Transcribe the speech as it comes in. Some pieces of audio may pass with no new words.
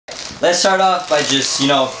let's start off by just, you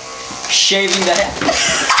know, shaving the head.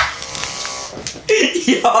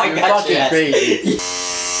 Yo, I got you. Crazy.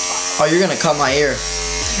 Oh, you're gonna cut my ear.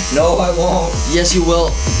 No, I won't. Yes, you will.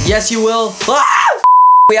 Yes, you will. Ah!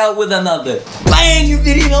 We out with another bang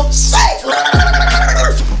video.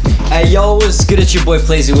 Hey yo, what's good? It's your boy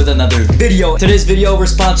Plazy with another video. Today's video we're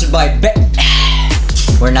sponsored by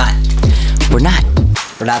We're not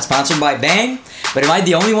sponsored by Bang. But am I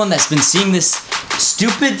the only one that's been seeing this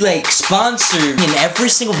stupid like sponsor in every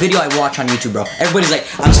single video I watch on YouTube, bro? Everybody's like,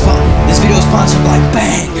 this video is sponsored by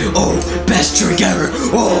Bang. Oh, best drink ever.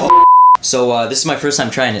 Oh. So this is my first time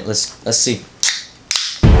trying it. Let's see.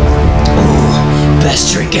 Oh,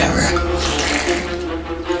 best drink ever.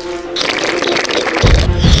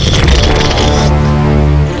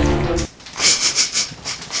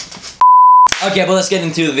 Okay, but let's get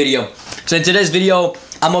into the video. So in today's video,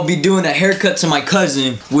 I'm gonna be doing a haircut to my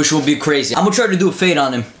cousin, which will be crazy. I'm gonna try to do a fade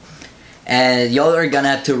on him. And y'all are gonna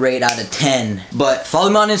have to rate out of 10. But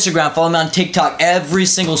follow me on Instagram, follow me on TikTok. Every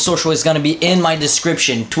single social is gonna be in my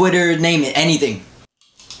description. Twitter, name it, anything.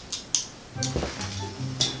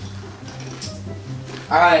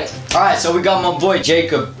 Alright, so we got my boy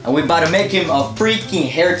Jacob. And we about to make him a freaking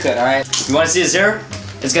haircut, alright? You wanna see his hair?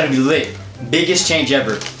 It's gonna be lit. Biggest change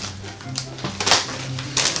ever.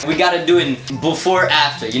 We gotta do it before,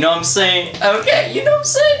 after, you know what I'm saying? Okay, you know what I'm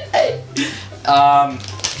saying? Hey.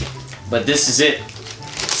 But this is it.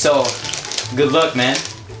 So, good luck, man.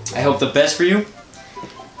 I hope the best for you.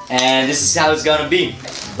 And this is how it's gonna be.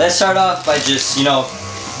 Let's start off by just, you know,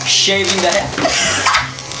 shaving the head.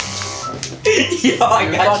 Yo, I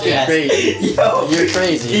got you. Crazy. Yo, you're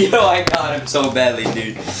crazy. Yo, I got him so badly,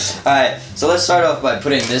 dude. Alright, so let's start off by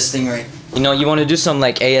putting this thing right. You know, you wanna do some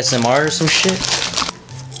like ASMR or some shit?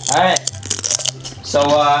 Alright, so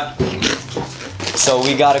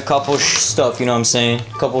we got a couple stuff, you know what I'm saying?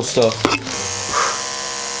 Couple stuff.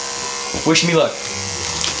 Wish me luck.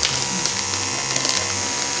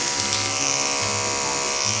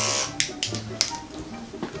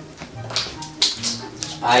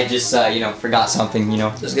 I just, you know, forgot something, you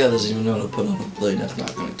know. This guy doesn't even know how to put on a blade. That's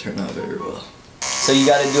not going to turn out very well. So you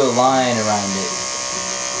got to do a line around it.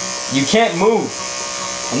 You can't move.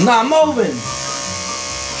 I'm not moving.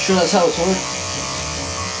 Sure that's how it's worked?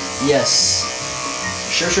 Yes.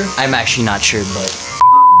 Sure? I'm actually not sure, but...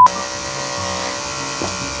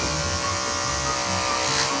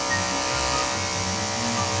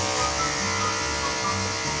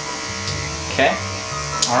 Okay.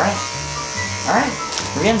 Alright.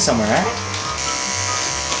 We're getting somewhere, right?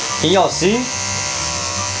 Can y'all see?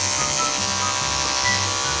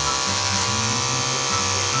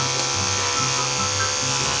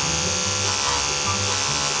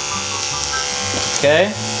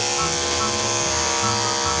 Okay.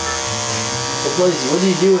 So please, what do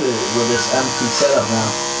you do with this empty setup now?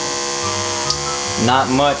 Not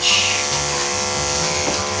much.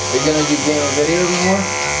 Are you gonna do gaming videos anymore?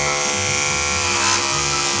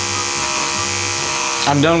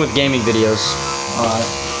 I'm done with gaming videos. Alright.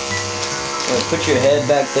 So put your head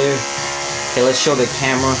back there. Okay, let's show the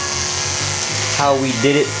camera how we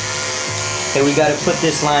did it. Okay, we gotta put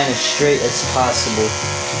this line as straight as possible.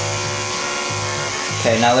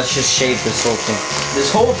 Okay, now let's just shave this whole thing. This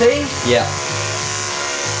whole thing? Yeah.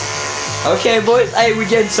 Okay, boys. Hey, we're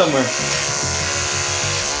getting somewhere.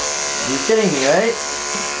 You're kidding me, right?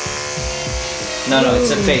 No, it's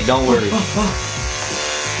a fade. Don't worry.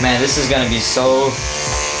 Man, this is gonna be so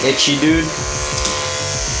itchy, dude.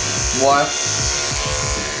 Why?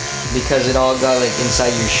 Because it all got like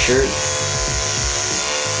inside your shirt.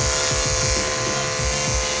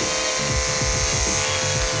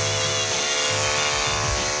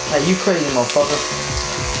 Hey, you crazy motherfucker.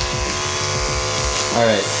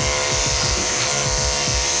 Alright.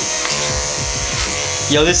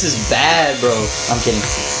 Yo, this is bad, bro. I'm kidding.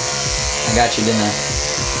 I got you, didn't I?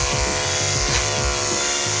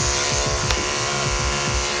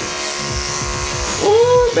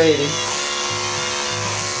 Ooh, baby.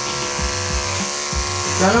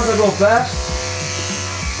 Try not to go fast.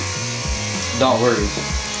 Don't worry.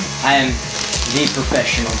 I am the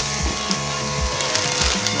professional.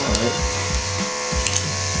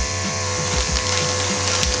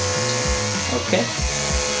 Okay.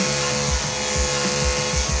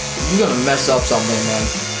 You're gonna mess up something, man.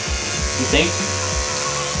 You think?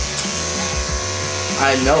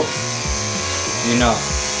 I know. You know.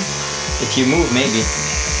 If you move, maybe.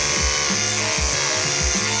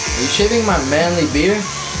 Are you shaving my manly beard?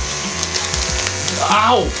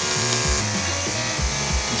 Ow!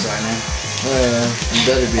 I'm sorry, man. Yeah, you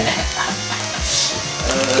better be.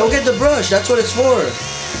 Go get the brush, that's what it's for.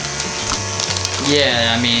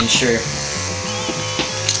 Yeah, I mean, sure.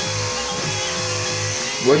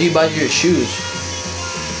 Where do you buy your shoes?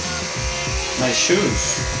 My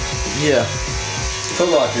shoes. Yeah. Foot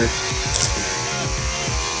Locker.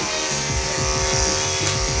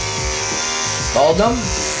 All of them?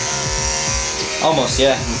 Almost,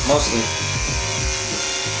 yeah. Mostly.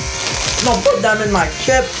 No, put them in my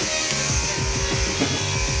chip.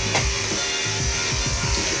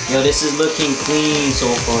 Yo, this is looking clean so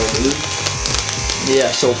far, dude.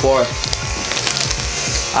 Yeah, so far.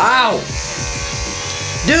 Ow!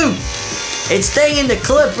 Dude! It's staying in the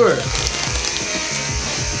clipper.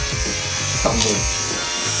 Come on.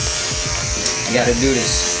 I gotta do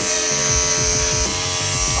this.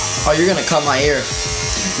 Oh, you're gonna cut my ear.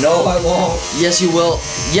 No, I won't. Yes, you will.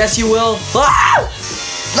 Yes, you will. Ah!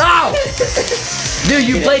 No! Dude,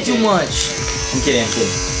 you play too much. I'm kidding, I'm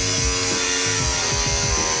kidding.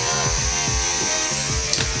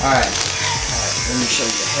 Alright. Let me show you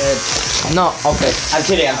the head. No, okay. I'm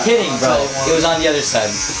kidding, bro. It was on the other side.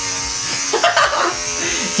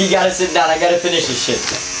 You gotta sit down, I gotta finish this shit.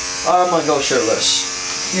 I'm gonna go shirtless.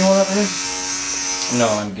 You want that? No,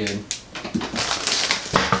 I'm good.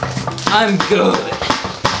 I'm good.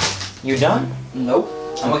 You done? Nope.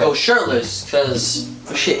 I'm gonna go shirtless, cause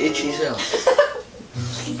the shit itchy as hell.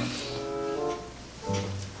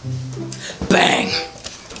 Bang!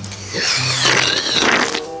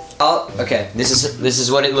 Oh, okay. This is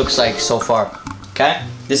what it looks like so far. Okay?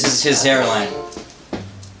 This is his hairline.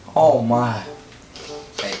 Oh my.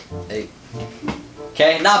 Hey.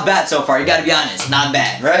 Okay, not bad so far. You gotta be honest. Not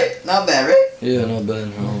bad, right? Not bad, right? Yeah, not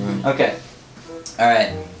bad. Alright. Okay.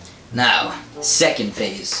 Alright. Now, second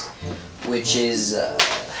phase, which is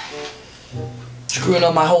Screwing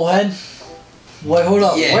up my whole head? Wait, hold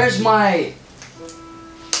up. Yeah. Where's my...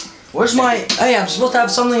 Hey, I'm supposed to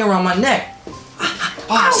have something around my neck.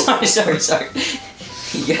 oh, sorry.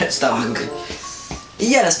 You gotta stop.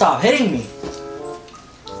 You gotta stop hitting me.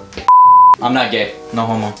 I'm not gay. No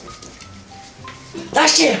homo. That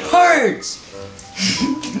shit hurts!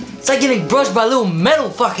 It's like getting brushed by a little metal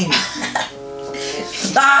fucking...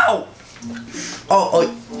 Ow!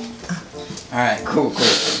 Oh. Alright, cool.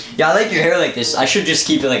 Yeah, I like your hair like this. I should just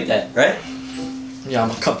keep it like that, right? Yeah, I'm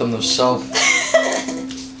gonna cut them myself.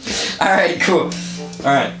 Alright, cool.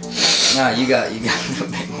 Alright. Nah, you got a little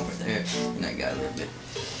bit more there. And I got a little bit.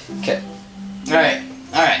 Okay. Alright!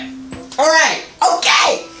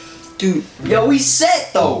 Okay! Dude. Yo, we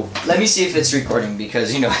set though! Let me see if it's recording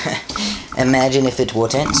because, you know. Imagine if it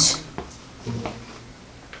wasn't.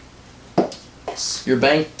 Your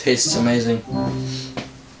bang tastes amazing.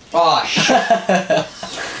 Oh, shit.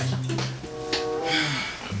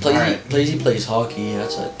 He plays hockey.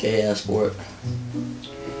 That's a gay ass sport.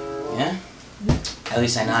 Yeah? At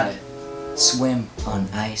least I know how to swim on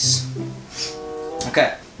ice.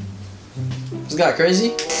 Okay. This guy crazy?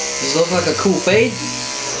 Does it look like a cool fade?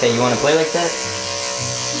 Okay, you wanna play like that?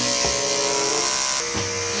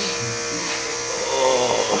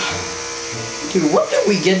 Dude, where did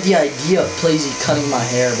we get the idea of Plazy cutting my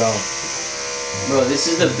hair, bro? Bro, this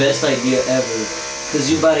is the best idea ever. Cause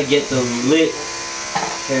you about to get the lit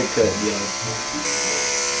haircut, yo.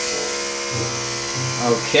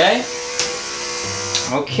 Okay.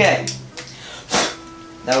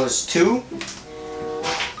 That was 2.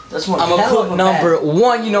 That's one. I'm gonna hell of put a number bag.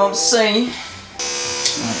 1, you know what I'm saying?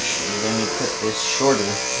 Actually, let me put this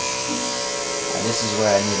shorter. This is where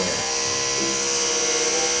I need it.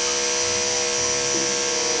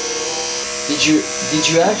 Did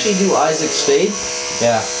you actually do Isaac's fade?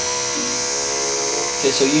 Yeah.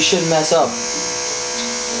 Okay, so you shouldn't mess up.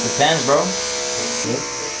 Depends, bro.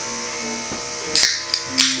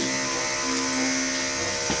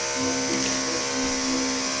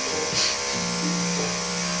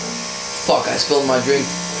 Fuck, I spilled my drink.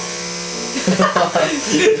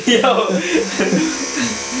 Yo.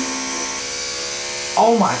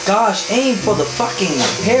 Oh my gosh, aim for the fucking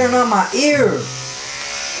hair, not my ear.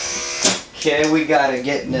 Okay, we gotta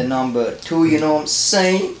get the number 2, you know what I'm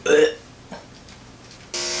saying?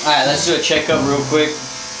 Alright, let's do a checkup real quick.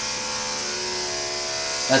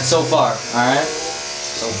 That's so far, alright?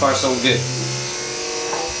 So far, so good.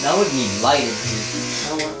 Now we need lighter, dude. You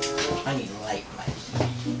know what? I need light.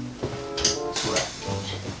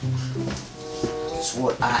 That's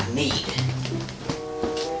what I need.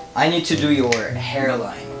 I need to do your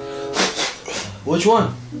hairline. Which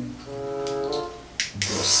one?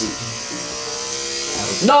 We'll see.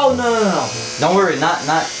 No. Don't worry, not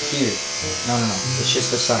here. No. It's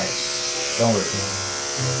just the sides. Don't worry.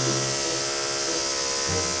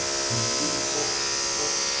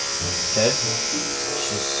 Okay.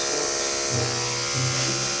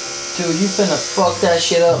 Dude, you finna fuck that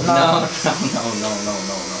shit up now. No.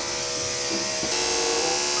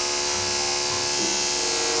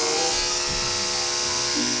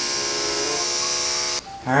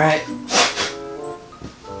 Alright.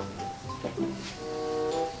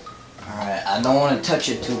 Alright, I don't want to touch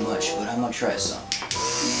it too much, but I'm gonna try some.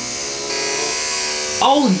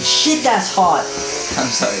 Holy shit, that's hot. I'm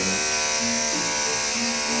sorry,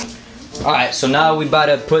 man. Alright, so now we about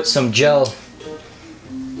to put some gel.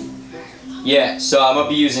 Yeah, so I'm gonna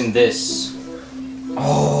be using this.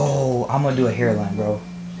 Oh, I'm gonna do a hairline, bro.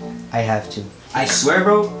 I have to. I swear,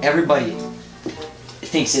 bro, everybody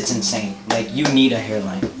thinks it's insane. Like, you need a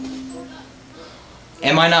hairline.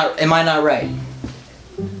 Am I not right?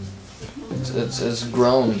 It's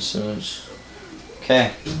grown, so it's...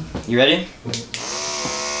 Okay, you ready?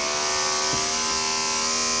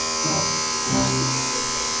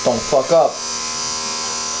 Don't fuck up.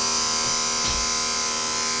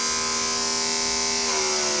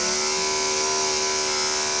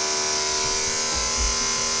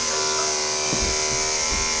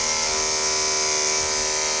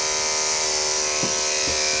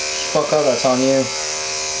 Fuck up, that's on you.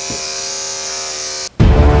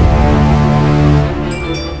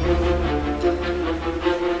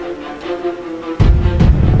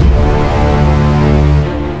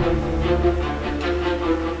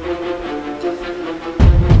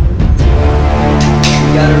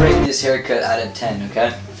 You gotta rate this haircut out of 10,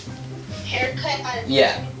 okay? Haircut out of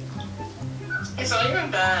Yeah. It's not even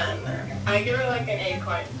bad. I give it like an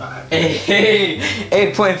 8.5. Hey,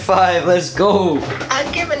 8.5, let's go.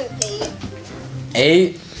 I'd give it an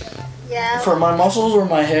 8. 8? Yeah. For my muscles or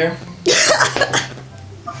my hair?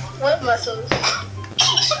 What muscles?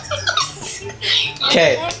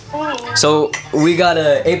 Okay, so we got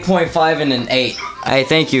a 8.5 and an 8. Alright,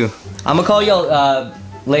 thank you. I'm gonna call y'all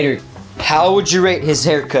later. How would you rate his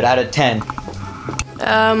haircut out of 10?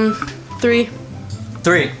 3.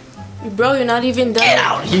 3. Bro, you're not even done. Get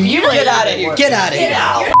out of here! You get out of here! Get out of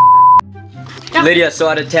here! Lydia, so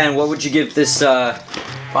out of 10, what would you give this?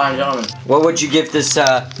 Fine, gentlemen. What would you give this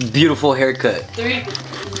beautiful haircut? 3.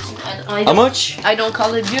 How much? I don't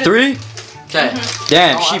call it beautiful. 3? Okay.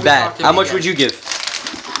 Damn, Oh, she I'm bad. talking How to much you would you give?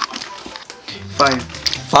 Fine.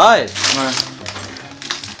 5. Ouais.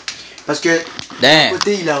 Parce que d'un Damn.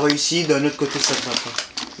 côté il a réussi, d'un autre côté ça ne va pas.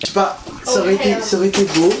 Je sais pas, ça aurait été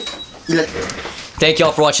beau. Il a... Thank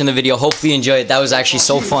y'all for watching the video. Hopefully you enjoyed it. That was actually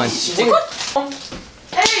so fun. Hey,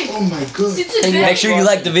 Oh my god. si tu Make sure you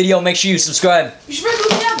like the video. Make sure you subscribe. je veux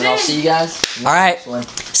goûter à And I'll peine. see you guys. Alright.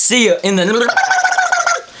 See you in the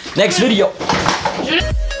next video.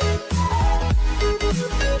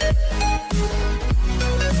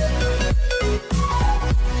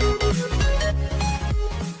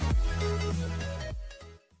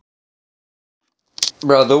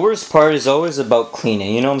 Bro, the worst part is always about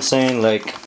cleaning, you know what I'm saying? Like,